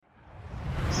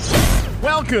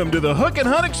Welcome to the Hook and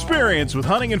Hunt Experience with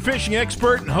hunting and fishing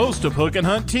expert and host of Hook and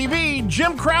Hunt TV,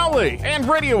 Jim Crowley, and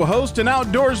radio host and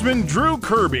outdoorsman Drew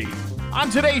Kirby. On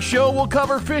today's show, we'll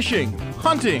cover fishing,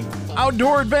 hunting,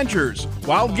 outdoor adventures,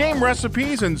 wild game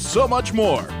recipes, and so much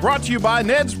more. Brought to you by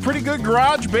Ned's Pretty Good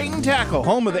Garage Bait and Tackle,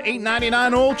 home of the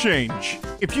 $8.99 oil change.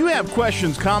 If you have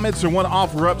questions, comments, or want to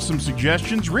offer up some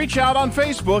suggestions, reach out on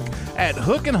Facebook at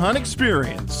Hook and Hunt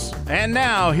Experience. And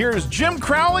now, here's Jim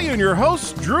Crowley and your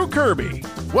host, Drew Kirby.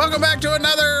 Welcome back to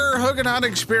another Hook and Hunt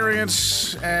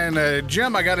Experience. And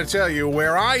Jim, I got to tell you,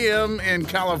 where I am in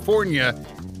California,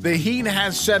 the heat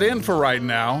has set in for right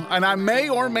now, and I may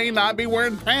or may not be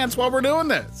wearing pants while we're doing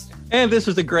this. And this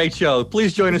is a great show.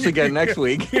 Please join us again next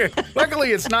week.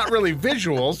 Luckily, it's not really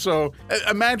visual, so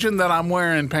imagine that I'm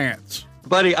wearing pants.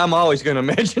 Buddy, I'm always going to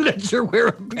imagine that you're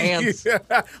wearing pants. Yeah.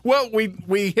 Well,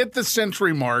 we hit the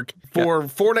century mark for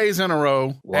 4 days in a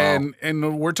row, Wow.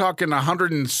 and we're talking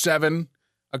 107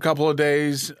 a couple of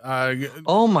days.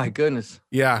 Oh, my goodness.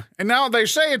 Yeah, and now they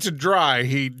say it's a dry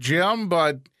heat, Jim,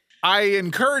 but I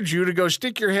encourage you to go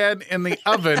stick your head in the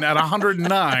oven at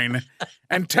 109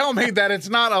 and tell me that it's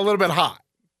not a little bit hot.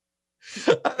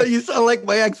 You sound like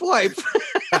my ex-wife.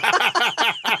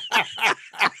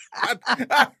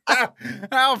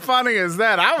 How funny is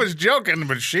that? I was joking,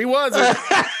 but she wasn't.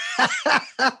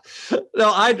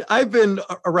 No, I've been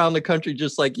around the country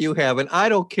just like you have, and I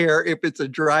don't care if it's a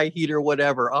dry heat or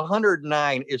whatever.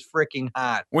 109 is freaking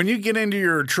hot. When you get into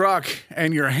your truck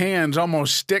and your hands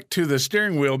almost stick to the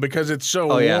steering wheel because it's so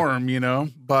warm, you know,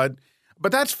 but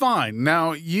that's fine.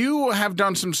 Now, you have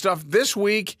done some stuff this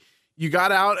week. You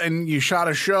got out and you shot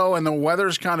a show, and the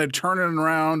weather's kind of turning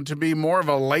around to be more of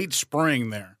a late spring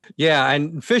there. Yeah,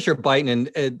 and fish are biting,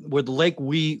 and with the lake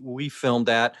we filmed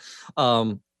at,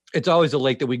 it's always a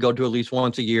lake that we go to at least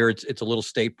once a year. It's a little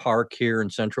state park here in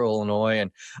central Illinois, and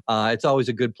it's always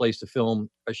a good place to film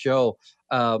a show.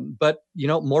 But, you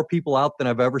know, more people out than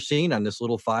I've ever seen on this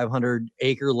little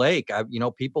 500-acre lake.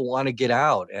 People want to get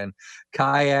out, and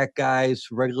kayak guys,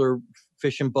 regular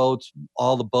fishing boats,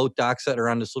 all the boat docks that are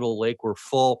on this little lake were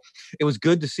full. It was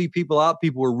good to see people out.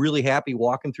 People were really happy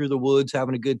walking through the woods,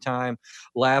 having a good time,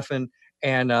 laughing.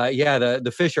 And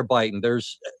the fish are biting.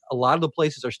 There's a lot of the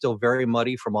places are still very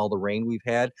muddy from all the rain we've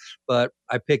had, but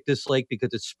I picked this lake because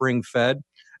it's spring fed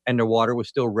and the water was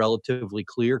still relatively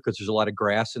clear because there's a lot of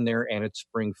grass in there and it's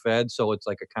spring fed. So it's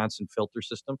like a constant filter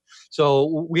system.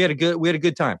 So we had a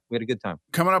good time.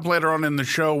 Coming up later on in the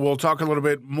show, we'll talk a little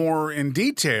bit more in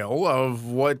detail of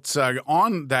what's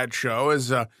on that show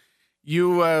as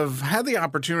you have had the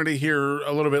opportunity here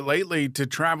a little bit lately to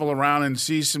travel around and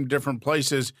see some different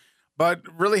places, but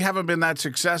really haven't been that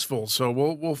successful. So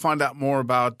we'll find out more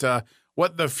about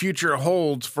what the future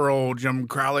holds for old Jim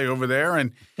Crowley over there.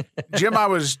 And Jim, I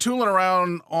was tooling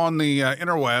around on the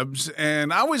interwebs,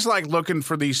 and I always like looking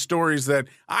for these stories that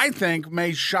I think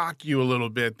may shock you a little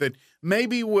bit, that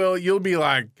maybe you'll be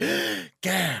like,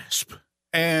 gasp.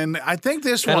 And I think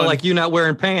this one, kind of like you not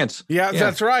wearing pants. Yeah,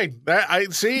 that's right.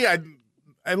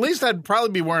 At least I'd probably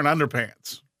be wearing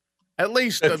underpants, at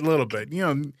least a little bit. You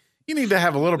know, you need to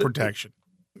have a little protection.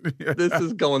 This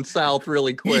is going south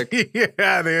really quick.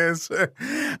 Yeah, it is.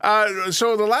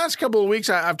 So the last couple of weeks,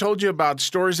 I've told you about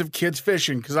stories of kids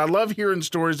fishing because I love hearing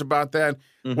stories about that,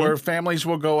 where families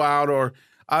will go out. Or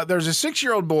there's a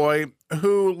 6-year-old boy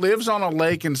who lives on a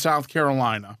lake in South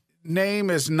Carolina.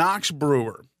 Name is Knox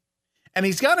Brewer. And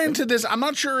he's got into this. I'm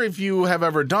not sure if you have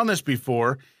ever done this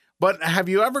before, but have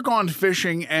you ever gone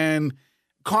fishing and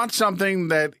caught something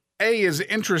that, A, is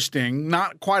interesting,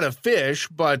 not quite a fish,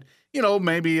 but you know,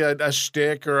 maybe a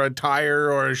stick or a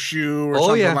tire or a shoe or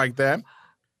something like that.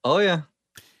 Oh, yeah.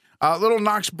 Little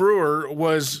Knox Brewer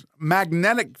was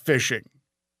magnetic fishing.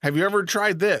 Have you ever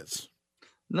tried this?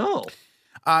 No.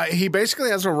 He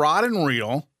basically has a rod and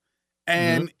reel,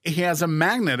 and he has a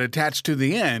magnet attached to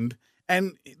the end.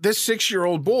 And this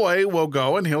 6-year-old boy will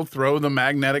go and he'll throw the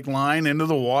magnetic line into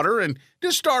the water and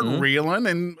just start reeling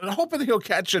and hoping he'll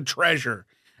catch a treasure.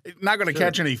 Not going to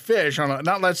catch any fish not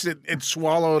unless it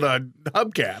swallowed a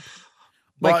hubcap.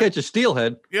 Might catch a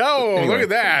steelhead. Anyway. Look at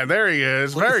that. There he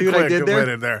is. Very quick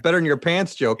there. Better than your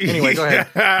pants joke. Anyway, go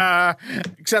ahead.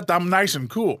 Except I'm nice and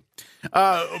cool.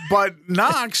 But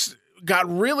Knox got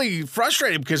really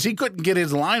frustrated because he couldn't get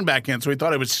his line back in, so he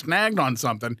thought it was snagged on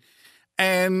something.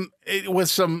 And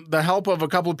with the help of a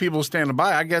couple of people standing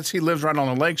by, I guess he lives right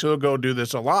on the lake, so he'll go do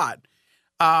this a lot.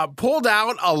 Pulled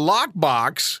out a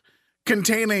lockbox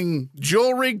containing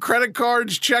jewelry, credit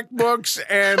cards, checkbooks,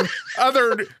 and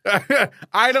other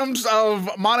items of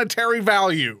monetary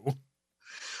value.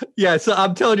 Yeah, so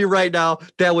I'm telling you right now,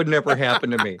 that would never happen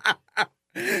to me.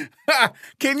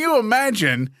 Can you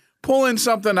imagine pulling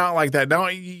something out like that? Now,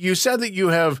 you said that you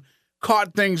have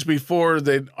caught things before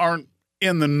that aren't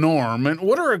in the norm. And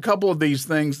what are a couple of these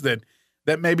things that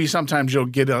maybe sometimes you'll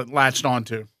get latched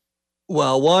onto?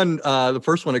 Well, the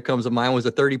first one that comes to mind was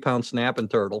a 30-pound snapping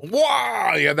turtle.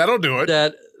 Wow, yeah, that'll do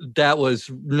it. That was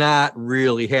not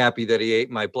really happy that he ate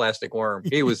my plastic worm.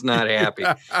 He was not happy.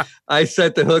 I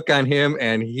set the hook on him,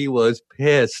 and he was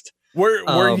pissed.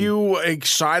 Were you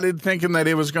excited thinking that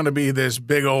it was going to be this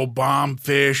big old bomb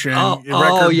fish and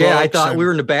I thought we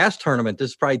were in a bass tournament.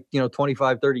 This is probably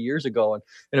 25, 30 years ago, and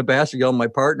in a bass tournament, my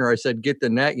partner, I said, get the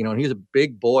net, and he's a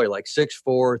big boy, like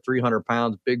 6'4", 300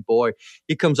 pounds, big boy.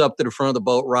 He comes up to the front of the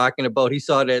boat, rocking the boat. He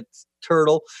saw that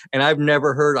turtle, and I've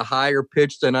never heard a higher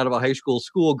pitch than out of a high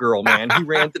schoolgirl, man. He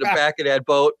ran to the back of that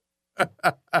boat.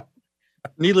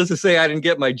 Needless to say, I didn't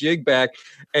get my jig back.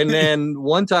 And then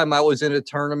one time I was in a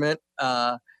tournament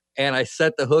and I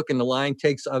set the hook and the line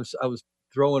takes, I was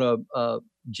throwing a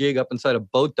jig up inside a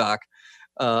boat dock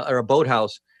or a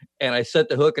boathouse. And I set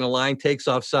the hook and the line takes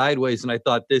off sideways. And I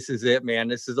thought, this is it, man.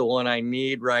 This is the one I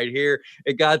need right here.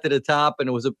 It got to the top and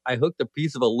I hooked a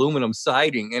piece of aluminum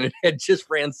siding and it had just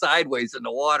ran sideways in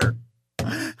the water.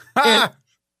 And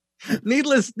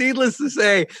needless to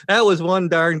say, that was one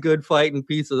darn good fighting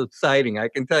piece of siding. I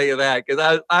can tell you that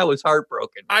because I was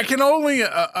heartbroken. I can only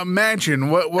imagine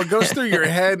what goes through your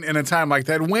head in a time like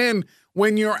that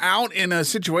when you're out in a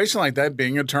situation like that,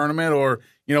 being a tournament or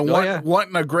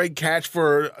wanting a great catch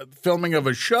for filming of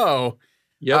a show.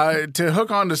 Yep. To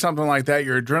hook onto something like that,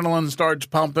 your adrenaline starts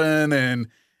pumping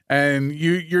and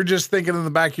you're just thinking in the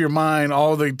back of your mind,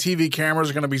 all the TV cameras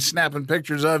are going to be snapping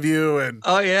pictures of you. And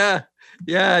oh yeah.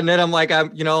 Yeah, and then I'm like,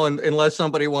 unless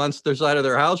somebody wants their side of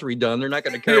their house redone, they're not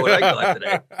going to care what I got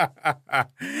today.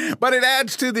 But it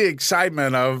adds to the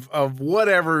excitement of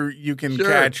whatever you can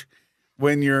catch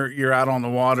when you're out on the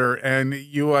water. And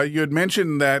you had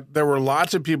mentioned that there were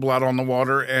lots of people out on the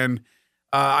water, and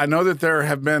I know that there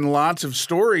have been lots of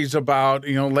stories about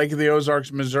Lake of the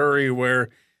Ozarks, Missouri, where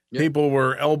people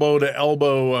were elbow to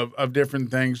elbow of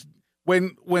different things.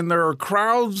 When there are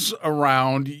crowds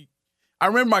around. I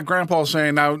remember my grandpa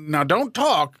saying, "Now, don't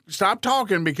talk. Stop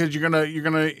talking because you're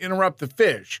gonna interrupt the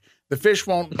fish. The fish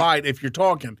won't bite if you're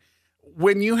talking."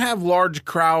 When you have large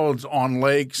crowds on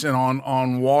lakes and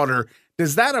on water,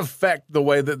 does that affect the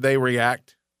way that they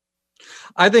react?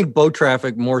 I think boat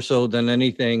traffic more so than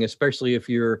anything, especially if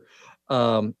you're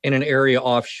in an area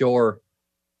offshore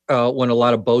when a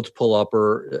lot of boats pull up,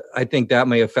 or I think that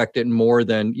may affect it more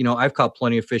than I've caught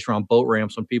plenty of fish around boat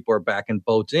ramps when people are backing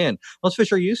boats in. Most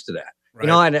fish are used to that. Right.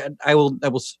 And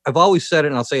I've always said it,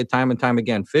 and I'll say it time and time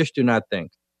again. Fish do not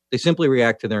think; they simply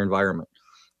react to their environment.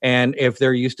 And if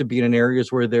they're used to being in areas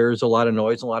where there's a lot of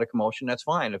noise, and a lot of commotion, that's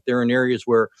fine. If they're in areas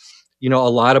where, a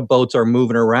lot of boats are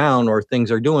moving around or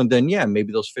things are doing, then yeah,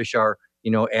 maybe those fish are,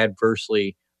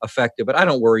 adversely affected. But I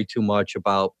don't worry too much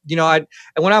about, and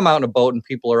when I'm out in a boat and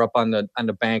people are up on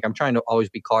the bank, I'm trying to always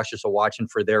be cautious of watching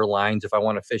for their lines if I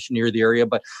want to fish near the area.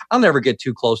 But I'll never get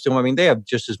too close to them. I mean, they have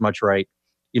just as much right.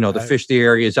 To fish the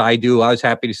area as I do. I was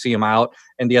happy to see them out.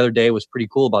 And the other day was pretty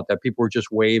cool about that. People were just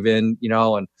waving,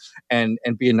 and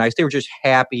being nice. They were just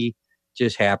happy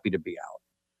to be out.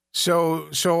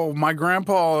 So my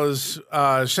grandpa is,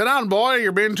 sit down, boy,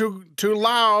 you're being too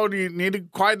loud. You need to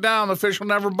quiet down. The fish will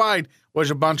never bite. Was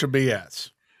a bunch of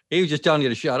BS. He was just telling you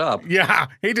to shut up. Yeah.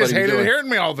 He just hated hearing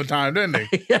me all the time, didn't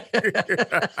he?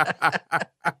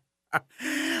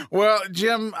 Well,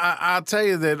 Jim, I'll tell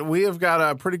you that we have got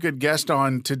a pretty good guest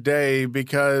on today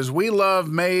because we love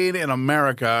Made in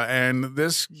America, and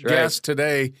this guest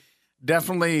today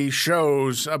definitely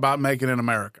shows about making in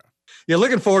America. Yeah,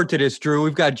 looking forward to this, Drew.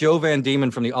 We've got Joe Van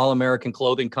Diemen from the All American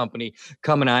Clothing Company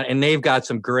coming on, and they've got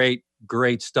some great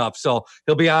stuff. So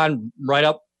he'll be on right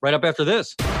up after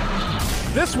this.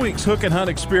 This week's Hook and Hunt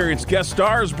Experience guest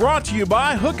star is brought to you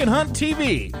by Hook and Hunt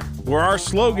TV, where our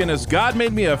slogan is God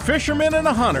made me a fisherman and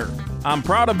a hunter. I'm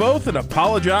proud of both and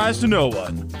apologize to no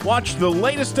one. Watch the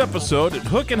latest episode at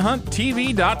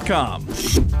hookandhunttv.com.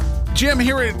 Jim,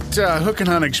 here at Hook and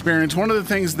Hunt Experience, one of the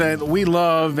things that we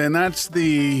love, and that's the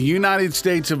United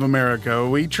States of America.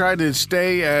 We try to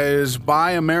stay as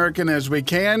Buy American as we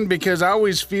can because I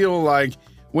always feel like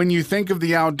when you think of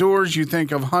the outdoors, you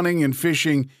think of hunting and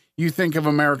fishing, you think of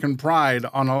American pride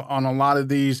on a lot of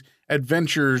these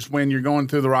adventures when you're going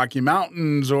through the Rocky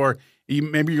Mountains or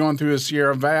maybe you're going through the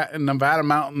Sierra Nevada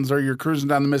mountains or you're cruising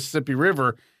down the Mississippi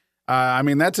River.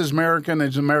 That's as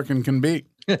American can be.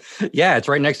 Yeah, it's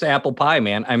right next to apple pie,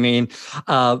 man. I mean,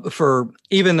 for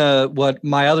even what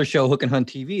my other show, Hook and Hunt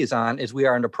TV, is on, is we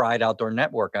are on the Pride Outdoor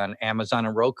Network on Amazon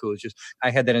and Roku. It's just,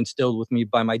 I had that instilled with me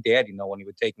by my dad, when he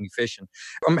would take me fishing.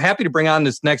 I'm happy to bring on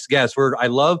this next guest. I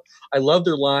love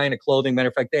their line of clothing. Matter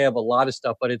of fact, they have a lot of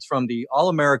stuff, but it's from the All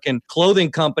American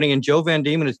Clothing Company, and Joe Van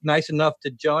Diemen is nice enough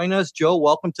to join us. Joe,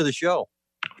 welcome to the show.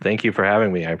 Thank you for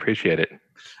having me. I appreciate it.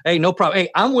 Hey, no problem. Hey,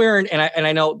 I'm wearing, and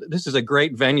I know this is a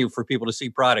great venue for people to see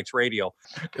products, radio.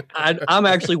 I'm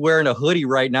actually wearing a hoodie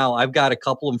right now. I've got a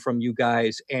couple of them from you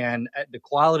guys, and the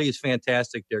quality is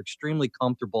fantastic. They're extremely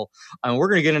comfortable. We're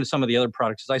going to get into some of the other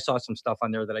products, because I saw some stuff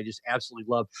on there that I just absolutely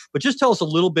love. But just tell us a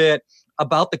little bit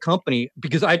about the company,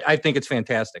 because I think it's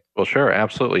fantastic. Well, sure.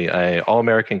 Absolutely. All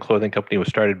American Clothing Company was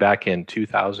started back in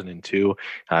 2002.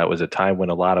 It was a time when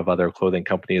a lot of other clothing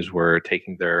companies were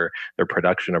taking their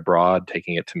production abroad,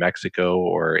 taking it to Mexico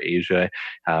or Asia.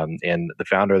 And the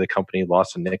founder of the company,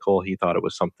 Lawson Nickel, he thought it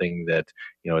was something that,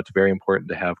 it's very important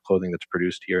to have clothing that's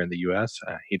produced here in the U.S.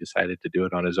 He decided to do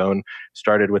it on his own,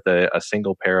 started with a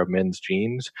single pair of men's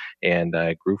jeans, and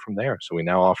grew from there. So we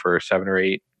now offer 7 or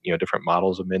 8 different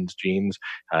models of men's jeans.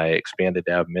 Expanded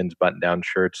to have men's button-down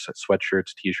shirts,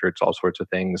 sweatshirts, t-shirts, all sorts of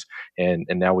things. And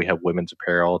now we have women's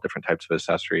apparel, different types of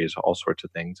accessories, all sorts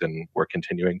of things, and we're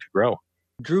continuing to grow.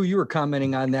 Drew, you were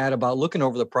commenting on that about looking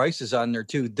over the prices on there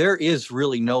too. There is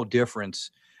really no difference,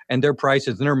 and their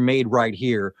prices, and they're made right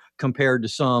here compared to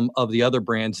some of the other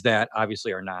brands that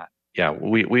obviously are not. Yeah,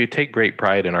 we take great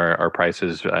pride in our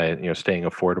prices, staying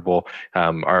affordable.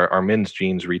 Our men's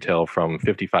jeans retail from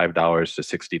 $55 to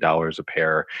 $60 a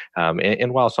pair.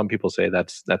 And while some people say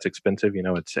that's expensive,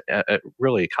 it's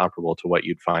really comparable to what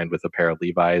you'd find with a pair of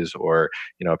Levi's or,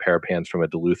 a pair of pants from a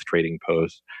Duluth Trading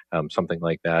Post, something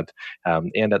like that.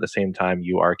 And at the same time,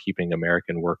 you are keeping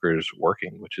American workers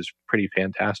working, which is pretty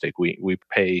fantastic. We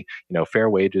pay, fair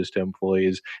wages to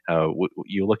employees.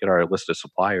 You look at our list of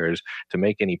suppliers to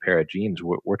make any pair of jeans,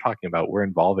 we're talking about, we're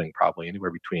involving probably anywhere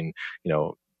between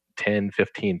 10,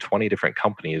 15, 20 different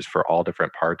companies for all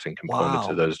different parts and components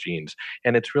of those jeans.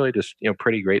 And it's really just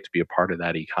pretty great to be a part of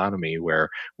that economy where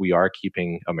we are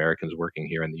keeping Americans working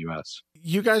here in the US.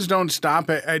 You guys don't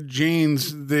stop at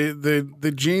jeans.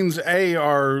 The jeans they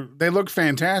look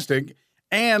fantastic,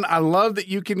 and I love that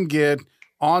you can get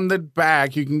on the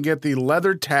back, you can get the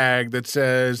leather tag that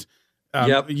says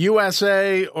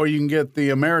USA, or you can get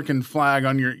the American flag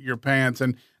on your pants,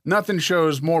 and nothing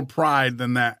shows more pride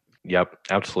than that. Yep,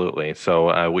 absolutely.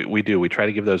 So we try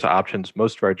to give those options.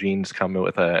 Most of our jeans come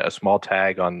with a small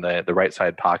tag on the right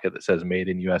side pocket that says "Made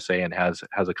in USA" and has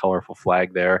a colorful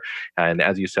flag there. And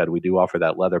as you said, we do offer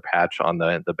that leather patch on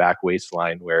the back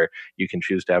waistline where you can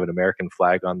choose to have an American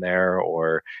flag on there,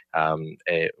 or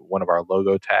one of our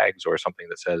logo tags, or something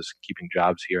that says "Keeping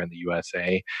Jobs Here in the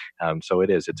USA." So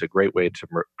it's a great way to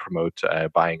promote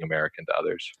buying American to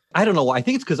others. I don't know why. I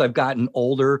think it's because I've gotten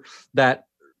older that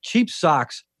cheap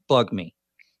socks bug me.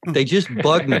 They just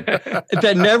bug me.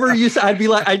 That never used to, I'd be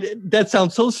like, that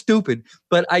sounds so stupid,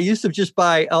 but I used to just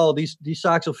buy, these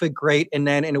socks will fit great. And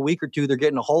then in a week or two, they're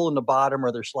getting a hole in the bottom,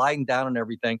 or they're sliding down and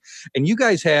everything. And you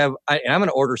guys have, and I'm going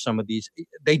to order some of these.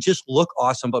 They just look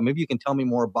awesome, but maybe you can tell me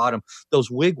more about them. Those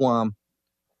Wigwam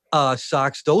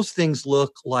socks, those things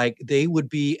look like they would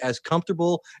be as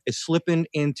comfortable as slipping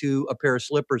into a pair of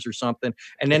slippers or something.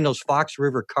 And then those Fox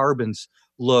River Carbons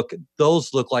look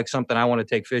like something I want to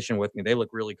take fishing with me. They look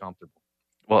really comfortable.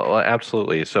 Well,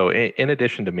 absolutely. So in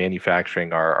addition to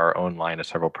manufacturing our own line of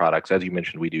several products, as you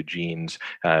mentioned, we do jeans,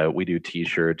 we do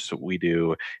T-shirts, we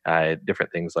do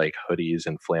different things like hoodies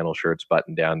and flannel shirts,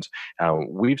 button downs.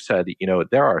 We've said,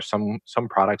 there are some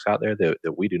products out there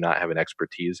that we do not have an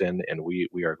expertise in, and we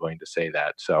are going to say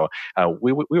that. So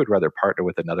we would rather partner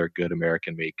with another good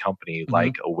American-made company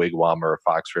like a Wigwam or a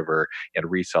Fox River and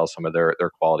resell some of their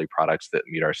quality products that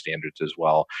meet our standards as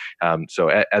well. So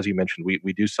as you mentioned,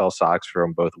 we do sell socks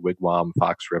from both Wigwam,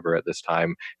 Fox River at this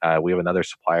time. We have another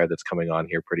supplier that's coming on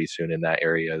here pretty soon in that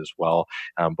area as well.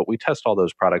 But we test all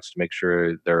those products to make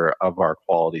sure they're of our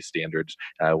quality standards.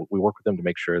 We work with them to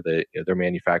make sure that their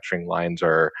manufacturing lines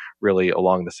are really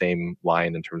along the same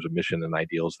line in terms of mission and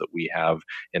ideals that we have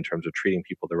in terms of treating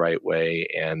people the right way,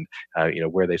 and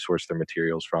where they source their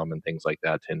materials from and things like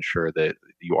that, to ensure that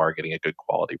you are getting a good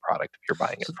quality product if you're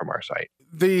buying it from our site.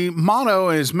 The motto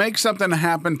is make something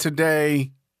happen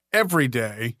today, every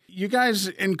day. You guys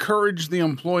encourage the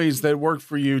employees that work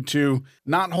for you to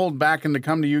not hold back and to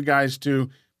come to you guys to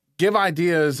give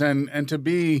ideas and to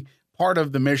be part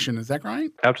of the mission. Is that right?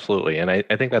 Absolutely. And I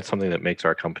think that's something that makes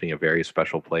our company a very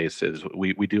special place is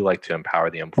we do like to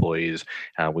empower the employees.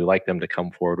 We like them to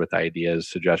come forward with ideas,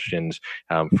 suggestions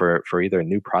for either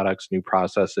new products, new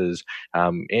processes,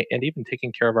 and even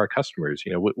taking care of our customers.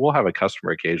 We'll have a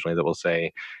customer occasionally that will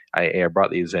say, I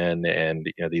brought these in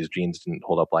and these jeans didn't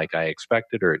hold up like I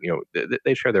expected, or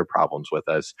they share their problems with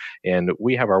us, and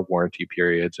we have our warranty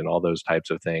periods and all those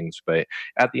types of things. But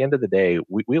at the end of the day,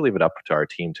 we leave it up to our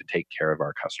team to take care of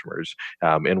our customers,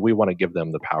 and we want to give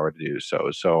them the power to do so.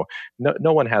 So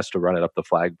no one has to run it up the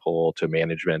flagpole to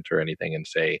management or anything and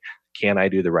say, can I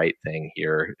do the right thing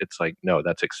here? It's like, no,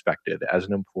 that's expected. As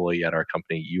an employee at our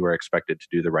company, you are expected to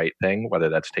do the right thing, whether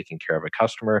that's taking care of a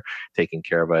customer, taking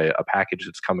care of a package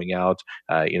that's coming out,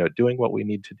 doing what we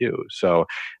need to do. So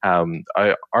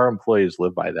our employees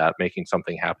live by that, making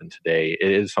something happen today.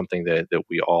 It is something that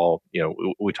we all,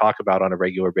 we talk about on a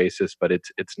regular basis, but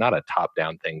it's not a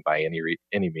top-down thing by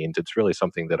any means. It's really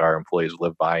something that our employees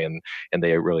live by and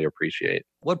they really appreciate.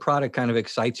 What product kind of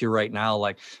excites you right now?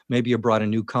 Like maybe you brought a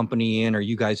new company in, or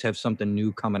you guys have something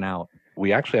new coming out?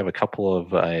 We actually have a couple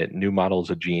of new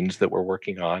models of jeans that we're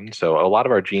working on. So a lot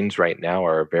of our jeans right now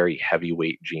are a very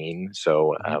heavyweight jean.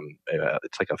 So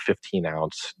it's like a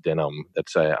 15-ounce denim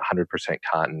that's 100%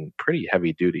 cotton, pretty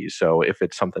heavy duty. So if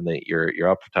it's something that you're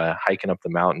up to hiking up the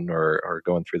mountain or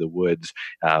going through the woods,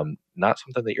 not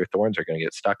something that your thorns are going to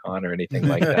get stuck on or anything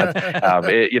like that.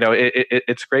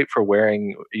 It's great for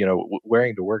wearing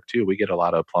to work too. We get a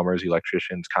lot of plumbers,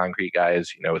 electricians, concrete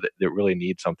guys, that really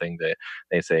need something that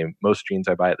they say, most jeans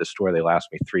I buy at the store, they last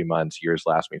me 3 months, yours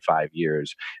last me 5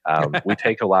 years. We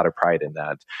take a lot of pride in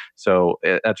that. So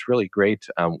that's really great.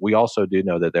 We also do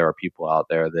know that there are people out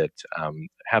there that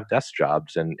have desk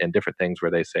jobs and different things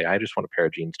where they say, I just want a pair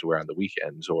of jeans to wear on the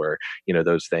weekends, or,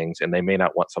 those things. And they may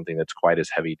not want something that's quite as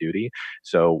heavy duty.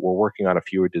 So we're working on a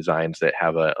few designs that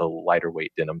have a lighter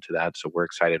weight denim to that. So we're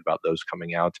excited about those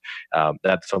coming out.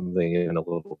 That's something in a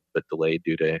little bit delayed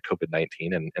due to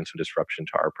COVID-19 and some disruption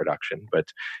to our production, but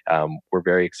we're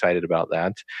very excited about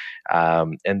that.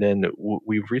 And then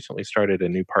we've recently started a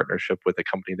new partnership with a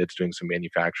company that's doing some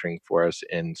manufacturing for us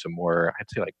in some more, I'd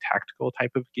say, like tactical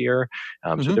type of gear.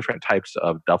 So different types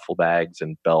of duffel bags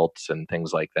and belts and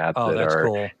things like that. Oh, that's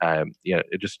cool.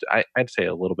 I'd say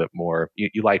a little bit more,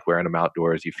 you like wearing them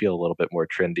outdoors, you feel a little bit more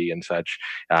trendy and such.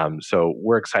 So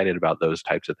we're excited about those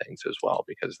types of things as well,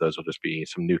 because those will just be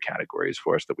some new categories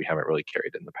for us that we haven't really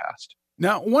carried in the past.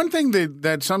 Now, one thing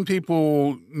that some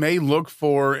people may look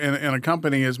for in a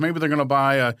company is maybe they're going to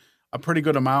buy a pretty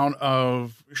good amount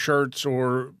of shirts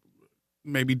or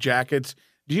maybe jackets.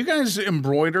 Do you guys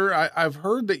embroider? I've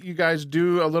heard that you guys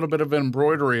do a little bit of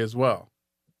embroidery as well.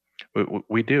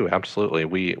 We do, absolutely.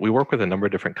 We work with a number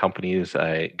of different companies,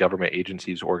 government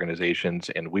agencies,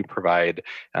 organizations, and we provide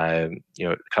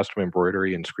custom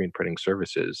embroidery and screen printing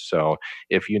services. So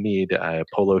if you need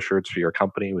polo shirts for your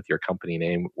company with your company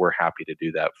name, we're happy to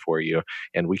do that for you,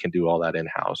 and we can do all that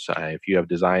in-house. If you have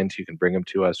designs, you can bring them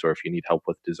to us, or if you need help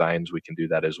with designs, we can do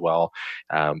that as well.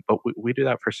 But we do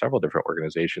that for several different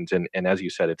organizations, and as you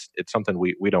said, it's something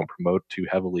we don't promote too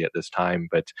heavily at this time,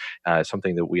 but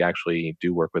something that we actually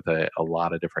do work with a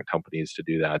lot of different companies to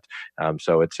do that.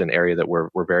 So it's an area that we're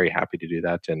very happy to do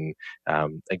that. And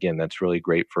again, that's really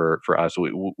great for us.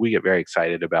 We get very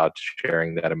excited about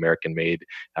sharing that American-made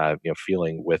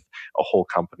feeling with a whole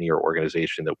company or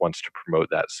organization that wants to promote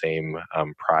that same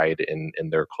pride in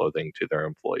their clothing to their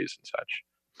employees and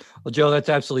such. Well, Joe, that's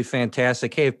absolutely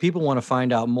fantastic. Hey, if people want to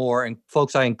find out more, and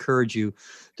folks, I encourage you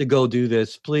to go do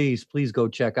this, please go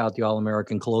check out the All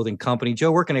American Clothing Company.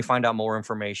 Joe, where can they find out more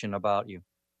information about you?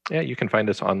 Yeah, you can find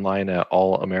us online at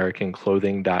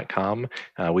allamericanclothing.com.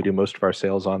 We do most of our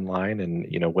sales online, and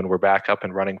when we're back up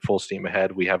and running full steam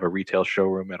ahead, we have a retail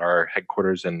showroom at our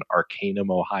headquarters in Arcanum,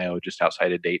 Ohio, just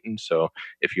outside of Dayton. So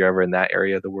if you're ever in that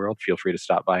area of the world, feel free to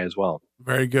stop by as well.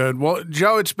 Very good. Well,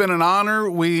 Joe, it's been an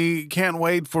honor. We can't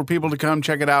wait for people to come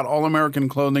check it out,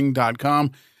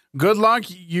 allamericanclothing.com. Good luck.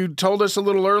 You told us a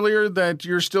little earlier that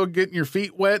you're still getting your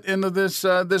feet wet into this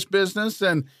business,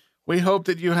 and we hope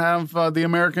that you have the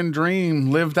American dream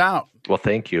lived out. Well,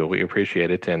 thank you. We appreciate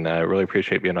it, and really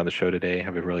appreciate being on the show today.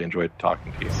 I've really enjoyed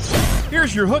talking to you.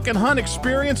 Here's your Hook and Hunt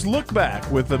Experience look back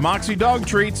with the Moxie Dog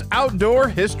Treats Outdoor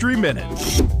History Minute.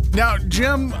 Now,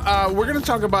 Jim, we're going to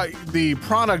talk about the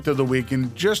product of the week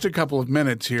in just a couple of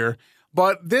minutes here,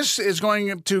 but this is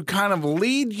going to kind of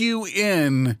lead you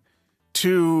in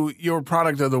to your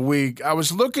product of the week, I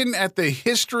was looking at the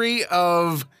history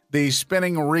of the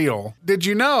spinning reel. Did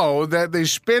you know that the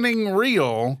spinning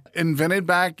reel invented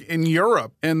back in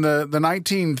Europe in the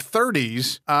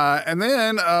 1930s? And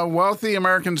then a wealthy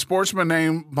American sportsman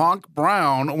named Bonk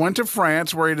Brown went to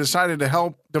France, where he decided to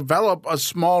help develop a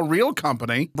small reel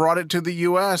company, brought it to the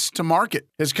U.S. to market.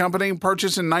 His company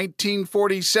purchased in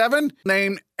 1947,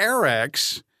 named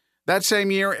Airex. That same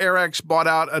year, Airex bought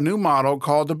out a new model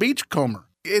called the Beachcomber.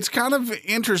 It's kind of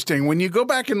interesting when you go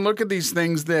back and look at these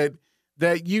things that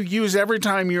you use every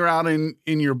time you're out in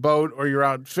your boat or you're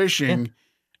out fishing. Yeah.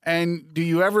 And do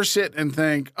you ever sit and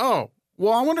think, oh,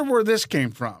 well, I wonder where this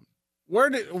came from?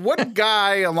 What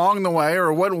guy along the way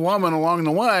or what woman along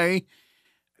the way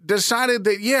decided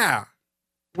that, yeah,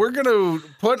 we're going to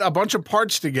put a bunch of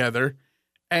parts together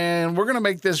and we're going to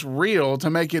make this reel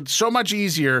to make it so much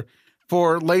easier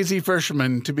for lazy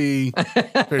fishermen to be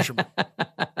fishermen.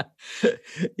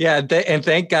 Yeah, and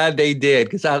thank God they did,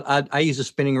 because I use a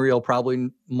spinning reel probably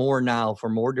more now for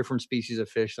more different species of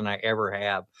fish than I ever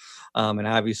have. And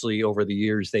obviously over the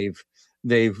years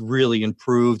they've really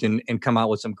improved and come out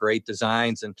with some great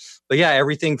designs. But yeah,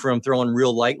 everything from throwing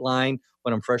real light line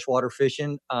when I'm freshwater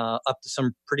fishing up to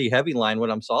some pretty heavy line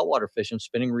when I'm saltwater fishing.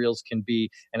 Spinning reels can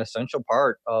be an essential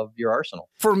part of your arsenal.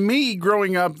 For me,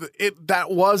 growing up,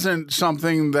 that wasn't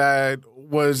something that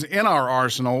was in our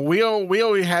arsenal. We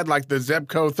only had like the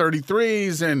Zebco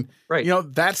 33s, and right.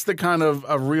 That's the kind of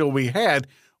a reel we had.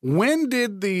 When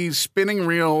did the spinning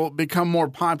reel become more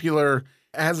popular?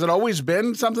 Has it always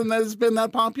been something that has been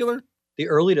that popular? The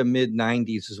early to mid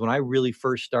 90s is when I really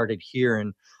first started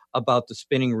hearing about the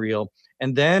spinning reel.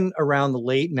 And then around the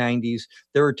late 90s,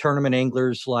 there were tournament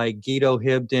anglers like Guido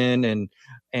Hibden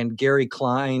and Gary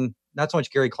Klein, not so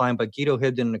much Gary Klein, but Guido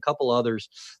Hibden and a couple others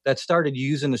that started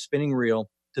using the spinning reel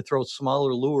to throw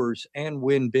smaller lures and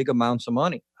win big amounts of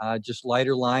money, just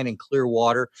lighter line and clear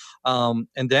water. And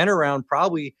then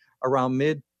probably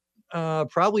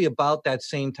about that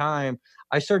same time,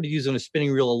 I started using a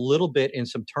spinning reel a little bit in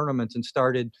some tournaments and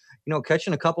started,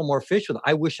 catching a couple more fish with it.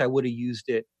 I wish I would have used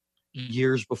it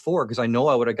years before, because I know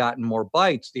I would have gotten more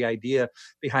bites. The idea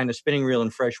behind the spinning reel in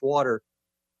fresh water,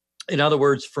 in other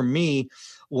words, for me,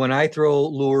 when I throw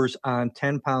lures on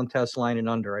 10-pound test line and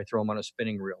under, I throw them on a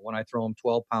spinning reel. When I throw them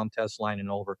 12-pound test line and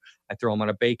over, I throw them on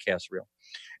a bait cast reel.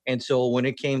 And so when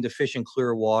it came to fishing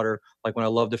clear water, like when I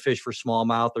love to fish for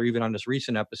smallmouth, or even on this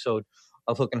recent episode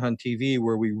of Hook and Hunt TV,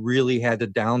 where we really had to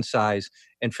downsize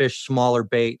and fish smaller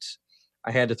baits,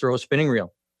 I had to throw a spinning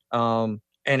reel. And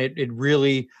it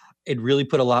really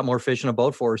put a lot more fish in a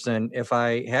boat for us than if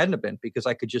I hadn't have been, because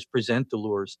I could just present the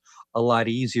lures a lot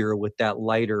easier with that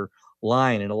lighter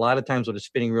line. And a lot of times what a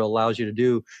spinning reel allows you to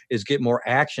do is get more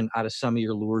action out of some of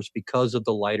your lures because of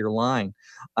the lighter line.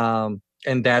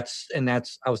 And that's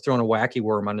I was throwing a wacky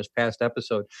worm on this past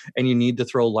episode, and you need to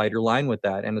throw lighter line with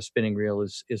that. And the spinning reel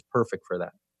is perfect for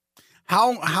that.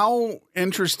 How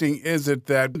interesting is it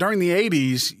that during the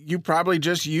 80s, you probably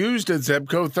just used a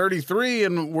Zebco 33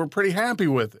 and were pretty happy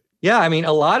with it? Yeah, I mean,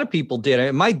 a lot of people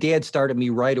did. My dad started me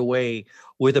right away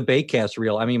with a bait cast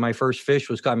reel. I mean, my first fish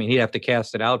was, he'd have to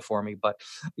cast it out for me, but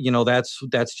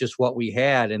that's just what we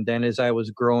had. And then as I was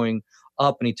growing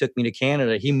up and he took me to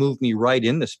Canada, he moved me right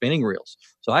into spinning reels.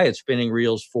 So I had spinning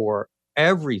reels for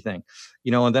everything,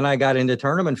 and then I got into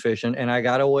tournament fishing and I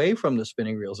got away from the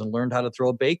spinning reels and learned how to throw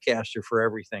a bait caster for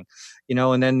everything,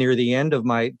 and then near the end of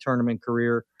my tournament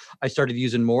career, I started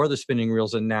using more of the spinning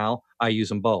reels, and now I use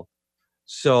them both.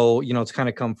 So, it's kind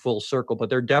of come full circle, but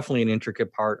they're definitely an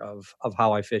intricate part of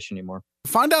how I fish anymore.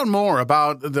 Find out more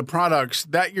about the products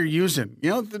that you're using.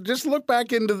 Just look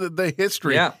back into the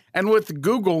history. Yeah. And with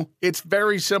Google, it's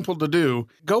very simple to do.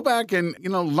 Go back and,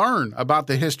 learn about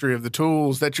the history of the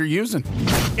tools that you're using.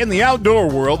 In the outdoor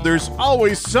world, there's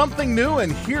always something new,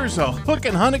 and here's a Hook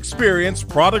and Hunt Experience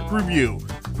product review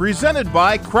presented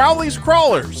by Crowley's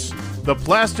Crawlers, the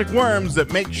plastic worms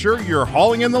that make sure you're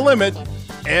hauling in the limit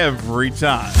every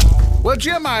time. Well,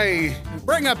 Jim, I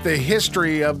bring up the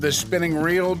history of the spinning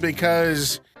reel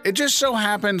because it just so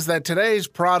happens that today's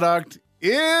product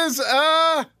is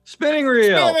a spinning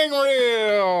reel. Spinning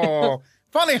reel.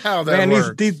 Funny how that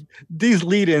works. These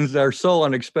lead-ins are so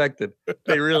unexpected.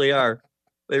 They really are.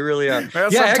 They really are.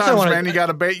 Well, yeah, sometimes, man, you got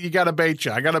to bait you.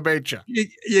 I got to bait you.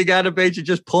 You got to bait you.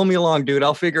 Just pull me along, dude.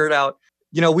 I'll figure it out.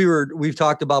 we've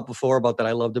talked about before about that.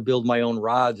 I love to build my own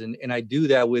rods, and I do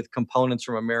that with components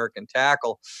from American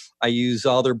Tackle. I use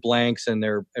all their blanks and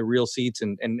their reel seats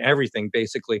and everything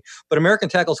basically. But American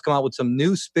Tackle's come out with some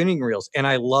new spinning reels, and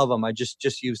I love them. I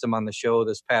just used them on the show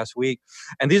this past week,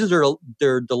 and these are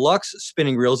their deluxe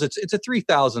spinning reels. It's a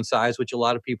 3000 size, which a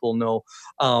lot of people know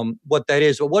what that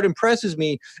is. But what impresses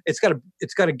me, it's got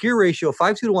a gear ratio,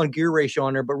 5:2-to-1 gear ratio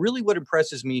on there. But really, what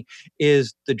impresses me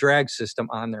is the drag system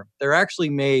on there. They're actually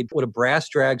made with a brass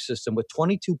drag system with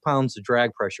 22 pounds of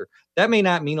drag pressure. That may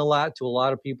not mean a lot to a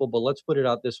lot of people, but let's put it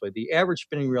out this way. The average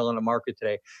spinning reel on the market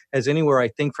today has anywhere, I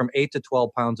think, from 8 to 12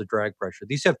 pounds of drag pressure.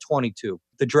 These have 22.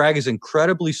 The drag is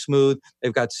incredibly smooth.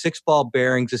 They've got 6-ball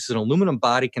bearings. This is an aluminum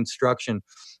body construction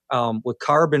with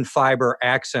carbon fiber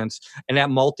accents. And that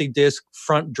multi-disc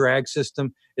front drag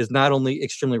system is not only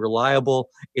extremely reliable,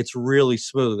 it's really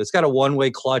smooth. It's got a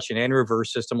one-way clutch and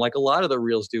reverse system like a lot of the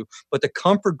reels do, but the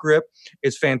comfort grip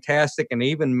is fantastic, and they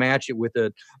even match it with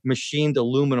a machined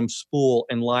aluminum spool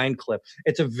and line clip.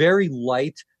 It's a very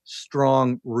light,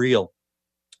 strong reel.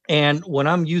 And when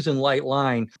I'm using light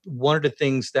line, one of the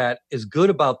things that is good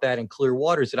about that in clear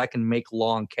water is that I can make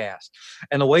long casts.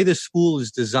 And the way this spool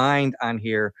is designed on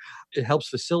here, it helps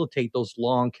facilitate those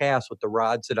long casts with the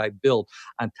rods that I build.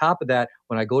 On top of that,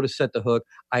 when I go to set the hook,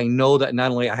 I know that not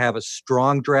only I have a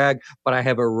strong drag, but I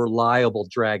have a reliable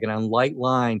drag. And on light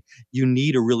line, you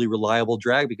need a really reliable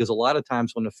drag, because a lot of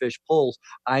times when the fish pulls,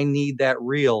 I need that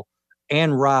reel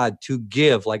and rod to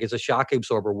give, like it's a shock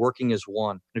absorber working as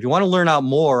one. If you want to learn out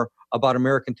more about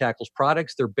American Tackle's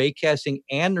products, their bait casting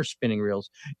and their spinning reels,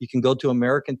 you can go to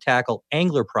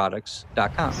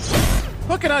AmericanTackleAnglerProducts.com.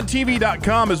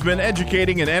 HookandHuntTV.com has been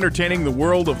educating and entertaining the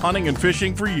world of hunting and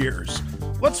fishing for years.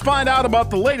 Let's find out about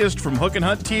the latest from Hook and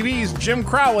Hunt TV's Jim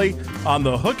Crowley on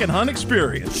the Hook and Hunt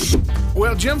Experience.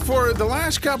 Well, Jim, for the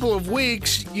last couple of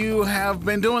weeks, you have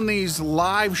been doing these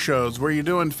live shows where you're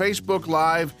doing Facebook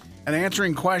Live and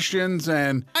answering questions.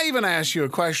 And I even asked you a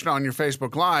question on your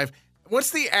Facebook Live. What's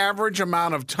the average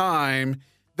amount of time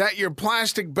that your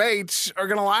plastic baits are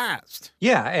going to last?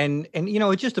 Yeah, and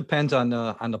it just depends on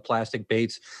the plastic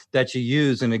baits that you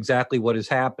use and exactly what is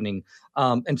happening.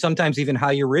 And sometimes even how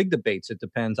you rig the baits, it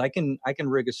depends. I can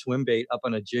rig a swim bait up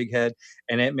on a jig head,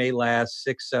 and it may last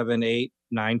 6, 7, 8,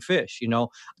 9 fish.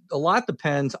 A lot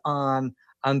depends on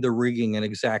the rigging and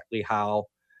exactly how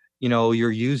you're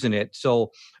using it.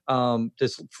 So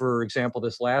for example,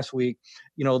 this last week,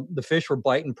 the fish were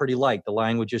biting pretty light. The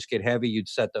line would just get heavy. You'd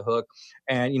set the hook,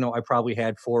 and I probably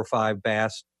had 4 or 5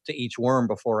 bass to each worm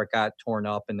before it got torn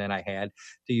up, and then I had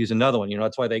to use another one.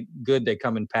 That's why they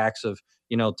come in packs of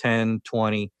 10,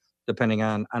 20, depending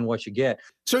on what you get.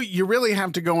 So you really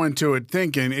have to go into it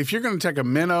thinking, if you're going to take a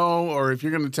minnow or if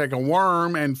you're going to take a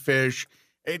worm and fish,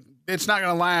 it's not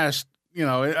going to last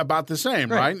about the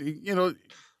same, right?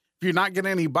 If you're not getting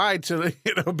any bites,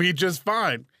 it'll be just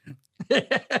fine.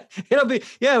 It'll be,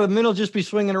 the minnow will just be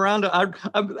swinging around.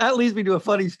 That leads me to a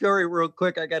funny story real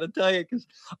quick. I got to tell you, because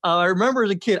I remember as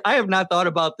a kid, I have not thought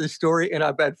about this story in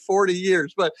about 40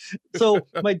 years. But so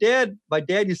my dad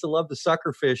used to love to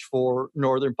sucker fish for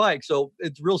northern pike. So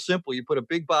it's real simple. You put a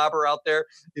big bobber out there,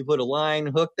 you put a line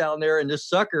hook down there, and this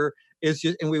sucker is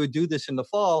just, and we would do this in the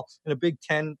fall, and a big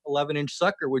 10, 11 inch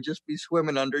sucker would just be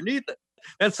swimming underneath it.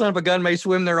 That son of a gun may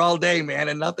swim there all day, man,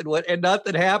 and nothing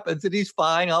happens, and he's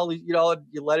fine.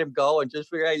 You let him go and just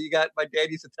figure out. My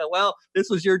dad used to tell, well, this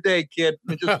was your day, kid,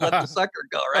 and just let the sucker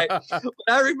go, right? But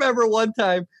I remember one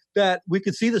time that we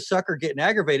could see the sucker getting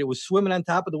aggravated, was swimming on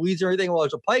top of the weeds and everything while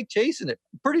there's a pike chasing it.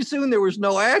 Pretty soon there was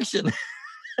no action.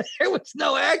 There was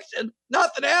no action.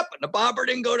 Nothing happened. The bobber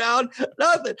didn't go down.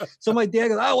 Nothing. So my dad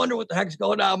goes, I wonder what the heck's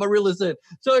going on. I'm gonna reel this in.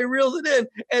 So he reels it in,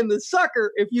 and the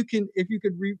sucker, if any of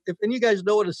you guys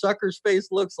know what a sucker's face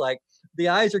looks like, the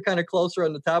eyes are kind of closer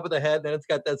on the top of the head, and it's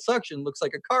got that suction. Looks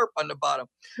like a carp on the bottom.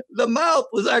 The mouth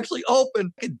was actually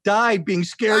open. It died, being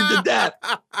scared to death.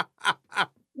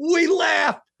 We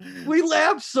laughed. We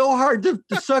laughed so hard. The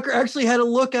sucker actually had a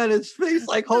look on his face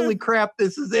like, holy crap,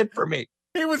 this is it for me.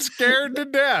 He was scared to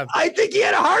death. I think he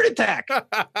had a heart attack.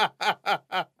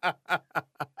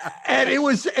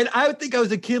 And I think I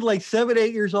was a kid like 7,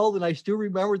 8 years old, and I still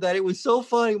remember that. It was so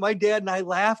funny. My dad and I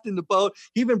laughed in the boat.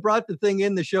 He even brought the thing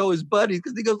in to show his buddies,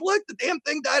 because he goes, look, the damn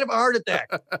thing died of a heart attack.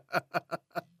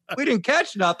 We didn't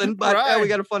catch nothing, but we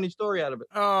got a funny story out of it.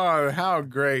 Oh, how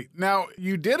great. Now,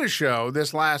 you did a show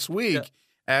this last week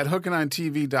at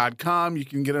HookandHuntTV.com. You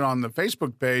can get it on the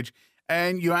Facebook page.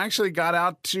 And you actually got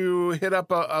out to hit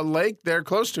up a lake there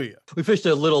close to you. We fished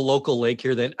a little local lake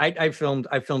here that I filmed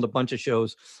a bunch of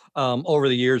shows over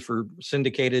the years for a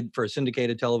syndicated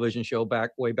television show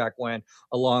way back when,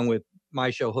 along with my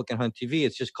show, Hook and Hunt TV.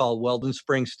 It's just called Weldon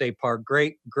Springs State Park.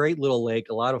 Great little lake,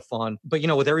 a lot of fun. But,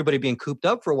 with everybody being cooped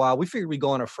up for a while, we figured we'd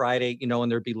go on a Friday,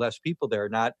 and there'd be less people there.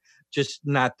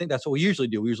 That's what we usually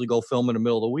do. We usually go film in the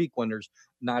middle of the week when there's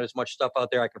not as much stuff out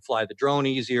there. I can fly the drone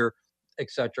easier,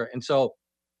 etc. And so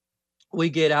we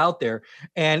get out there,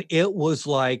 and it was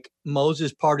like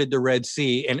Moses parted the Red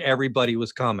Sea and everybody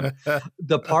was coming.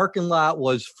 The parking lot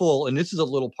was full, and this is a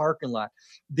little parking lot.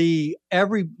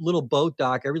 Every little boat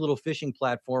dock, every little fishing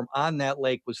platform on that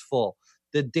lake was full.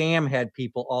 The dam had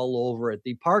people all over it.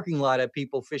 The parking lot had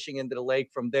people fishing into the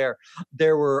lake from there.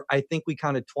 There were, I think we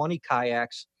counted 20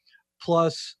 kayaks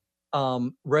plus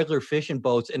regular fishing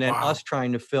boats, and then us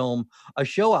trying to film a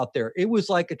show out there. It was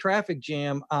like a traffic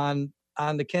jam on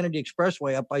the Kennedy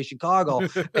Expressway up by Chicago,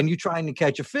 and you trying to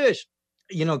catch a fish.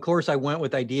 Of course, I went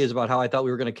with ideas about how I thought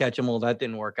we were going to catch them. Well, that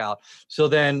didn't work out. So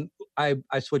then I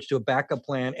switched to a backup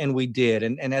plan, and we did.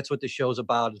 And that's what the show's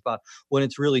about. It's about when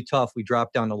it's really tough, we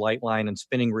drop down the light line and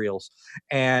spinning reels.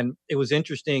 And it was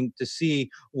interesting to see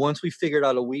once we figured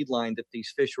out a weed line that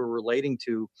these fish were relating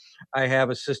to. I have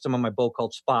a system on my boat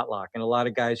called Spot Lock. And a lot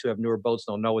of guys who have newer boats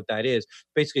don't know what that is.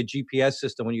 Basically, a GPS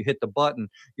system. When you hit the button,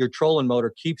 your trolling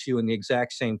motor keeps you in the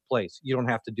exact same place. You don't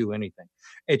have to do anything.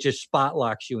 It just spot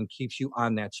locks you and keeps you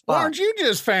on that spot. Well, aren't you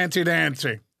just fancy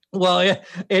dancy? Well, yeah,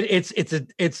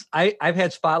 I've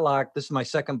had Spot Lock. This is my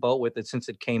second boat with it since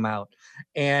it came out.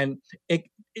 And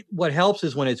what helps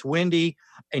is when it's windy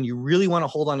and you really want to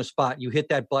hold on a spot, you hit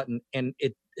that button and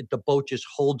the boat just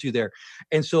holds you there.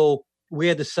 And so we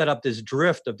had to set up this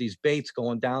drift of these baits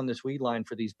going down this weed line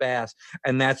for these bass.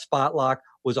 And that Spot Lock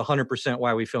was 100%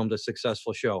 why we filmed a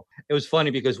successful show. It was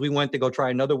funny because we went to go try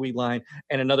another weed line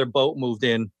and another boat moved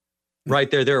in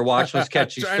right there. They were watching us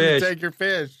catch these fish. To take your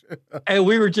fish. And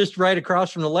we were just right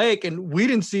across from the lake and we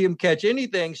didn't see him catch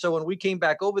anything. So when we came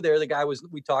back over there,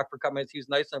 we talked for a couple minutes. He was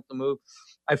nice enough to move.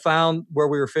 I found where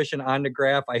we were fishing on the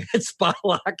graph. I hit Spot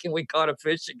Lock and we caught a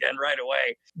fish again right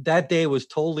away. That day was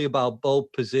totally about boat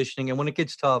positioning. And when it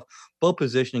gets tough, boat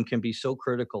positioning can be so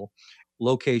critical.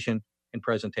 Location and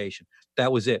presentation.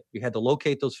 That was it. We had to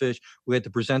locate those fish. We had to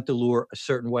present the lure a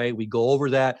certain way. We go over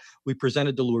that. We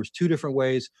presented the lures two different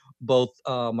ways. Both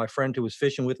my friend who was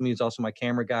fishing with me is also my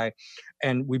camera guy.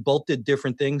 And we both did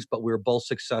different things, but we were both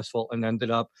successful and ended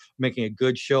up making a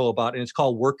good show about it. And it's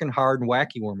called Working Hard and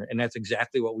Wacky Worm. And that's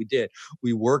exactly what we did.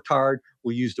 We worked hard.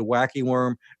 We used a wacky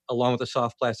worm along with a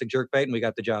soft plastic jerkbait, and we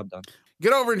got the job done.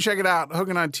 Get over and check it out,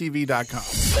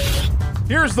 hookingontv.com.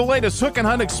 Here's the latest Hook and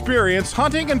Hunt Experience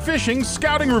hunting and fishing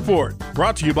scouting report.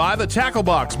 Brought to you by the Tackle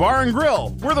Box Bar and Grill,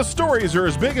 where the stories are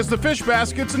as big as the fish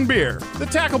baskets and beer. The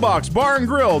Tackle Box Bar and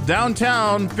Grill,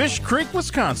 downtown Fish Creek,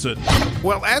 Wisconsin.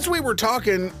 Well, as we were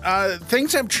talking,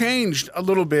 things have changed a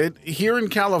little bit. Here in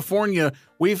California,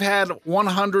 we've had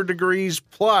 100 degrees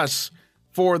plus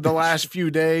for the last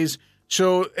few days.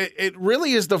 So it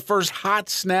really is the first hot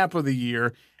snap of the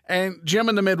year. And Jim,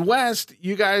 in the Midwest,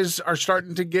 you guys are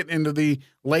starting to get into the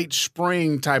late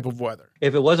spring type of weather.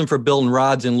 If it wasn't for building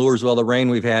rods and lures with all the rain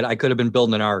we've had, I could have been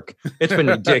building an ark. It's been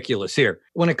ridiculous here.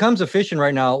 When it comes to fishing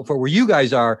right now, for where you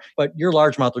guys are, but your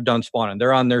largemouth are done spawning.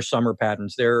 They're on their summer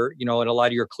patterns. They're, in a lot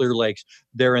of your clear lakes,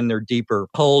 they're in their deeper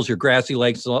holes, your grassy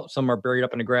lakes. Some are buried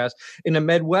up in the grass. In the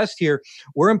Midwest here,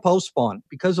 we're in post spawn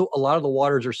because a lot of the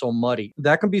waters are so muddy.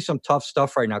 That can be some tough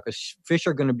stuff right now because fish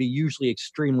are going to be usually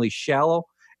extremely shallow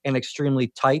and extremely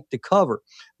tight to cover.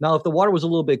 Now, if the water was a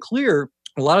little bit clear,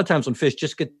 a lot of times when fish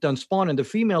just get done spawning, the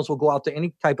females will go out to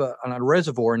any type of, on a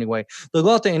reservoir anyway, they'll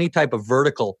go out to any type of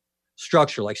vertical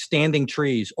structure like standing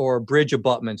trees or bridge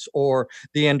abutments or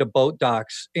the end of boat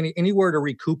docks, anywhere to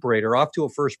recuperate or off to a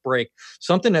first break,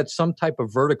 something that's some type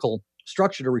of vertical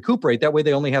structure to recuperate. That way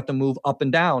they only have to move up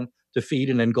and down to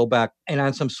feed and then go back. And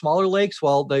on some smaller lakes,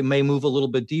 well, they may move a little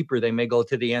bit deeper. They may go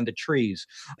to the end of trees.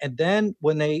 And then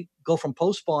when they go from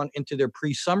post-spawn into their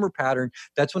pre-summer pattern,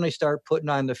 that's when they start putting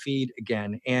on the feed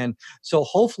again. And so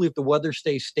hopefully if the weather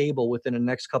stays stable within the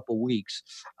next couple of weeks,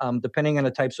 depending on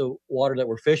the types of water that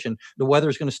we're fishing, the weather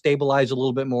is going to stabilize a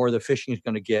little bit more. The fishing is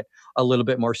going to get a little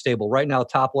bit more stable. Right now,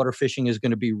 topwater fishing is going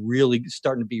to be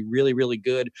starting to be really, really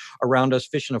good around us,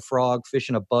 fishing a frog,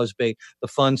 fishing a buzzbait, the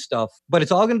fun stuff. But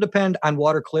it's all going to depend on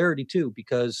water clarity too,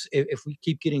 because if we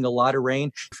keep getting a lot of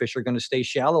rain, fish are going to stay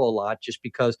shallow a lot just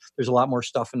because there's a lot more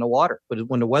stuff in the water. But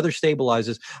when the weather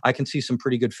stabilizes, I can see some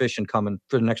pretty good fishing coming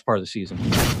for the next part of the season.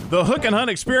 The Hook and Hunt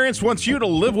Experience wants you to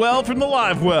live well from the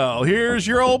live well. Here's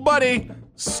your old buddy,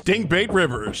 Stinkbait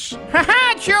Rivers.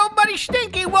 Ha-ha, it's your old buddy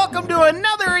Stinky. Welcome to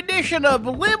another edition of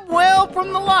Live Well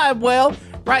from the Live Well,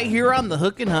 right here on the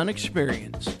Hook and Hunt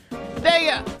Experience.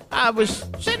 Today, I was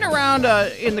sitting around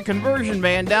in the conversion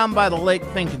van down by the lake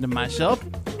thinking to myself,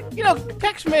 You know,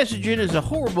 text messaging is a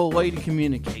horrible way to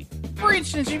communicate. For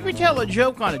instance, if you tell a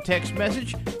joke on a text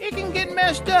message, it can get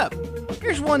messed up.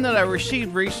 Here's one that I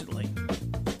received recently.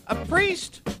 A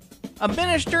priest, a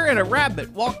minister, and a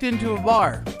rabbit walked into a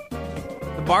bar.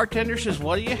 The bartender says,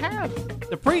 "What do you have?"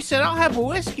 The priest said, "I'll have a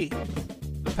whiskey."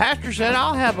 The pastor said,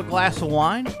 "I'll have a glass of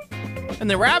wine." And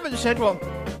the rabbit said, "Well,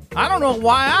 I don't know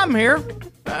why I'm here.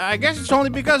 I guess it's only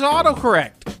because of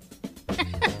autocorrect."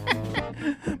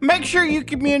 Make sure you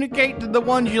communicate to the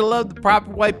ones you love the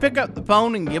proper way. Pick up the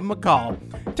phone and give them a call.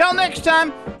 Till next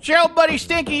time, Cheryl Buddy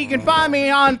Stinky. You can find me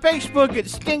on Facebook at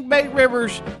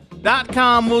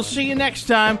stinkbaitrivers.com. We'll see you next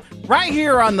time right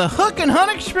here on the Hook and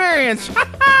Hunt Experience.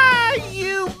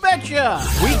 You betcha.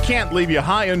 We can't leave you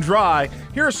high and dry.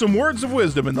 Here are some words of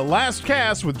wisdom in the last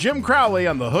cast with Jim Crowley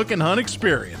on the Hook and Hunt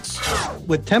Experience.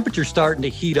 With temperatures starting to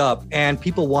heat up and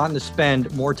people wanting to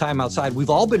spend more time outside, we've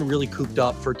all been really cooped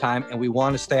up for time and we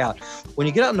want to stay out. When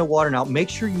you get out in the water now, make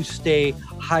sure you stay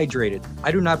hydrated.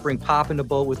 I do not bring pop in the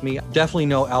boat with me. Definitely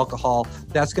no alcohol.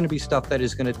 That's going to be stuff that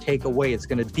is going to take away. It's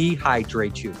going to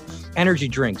dehydrate you. Energy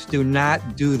drinks, do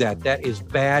not do that. That is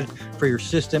bad for your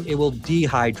system. It will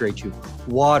dehydrate you.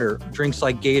 Water, drinks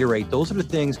like Gatorade, those are the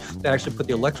things that actually put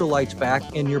the electrolytes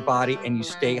back in your body and you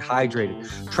stay hydrated.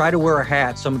 Try to wear a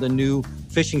hat. Some of the new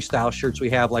fishing style shirts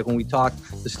we have, like when we talked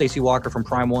to Stacy Walker from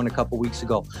Prime One a couple weeks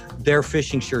ago, they're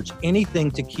fishing shirts, anything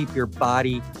to keep your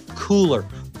body cooler.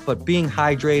 But being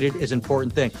hydrated is an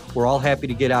important thing. We're all happy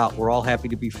to get out. We're all happy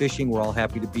to be fishing. We're all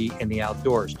happy to be in the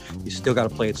outdoors. You still got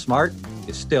to play it smart.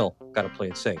 You still got to play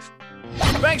it safe.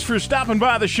 Thanks for stopping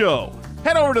by the show.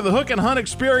 Head over to the Hook and Hunt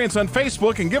Experience on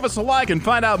Facebook and give us a like and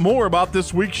find out more about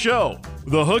this week's show.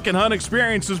 The Hook and Hunt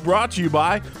Experience is brought to you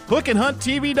by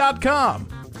hookandhunttv.com.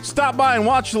 Stop by and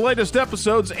watch the latest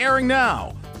episodes airing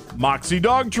now. Moxie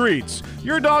Dog Treats,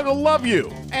 your dog will love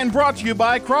you. And brought to you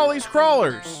by Crawley's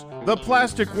Crawlers, the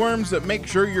plastic worms that make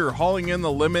sure you're hauling in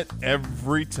the limit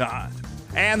every time.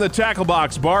 And the Tackle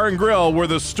Box Bar and Grill, where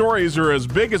the stories are as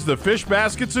big as the fish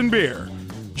baskets and beer.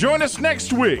 Join us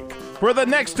next week for the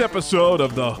next episode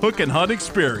of the Hook and Hunt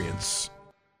Experience.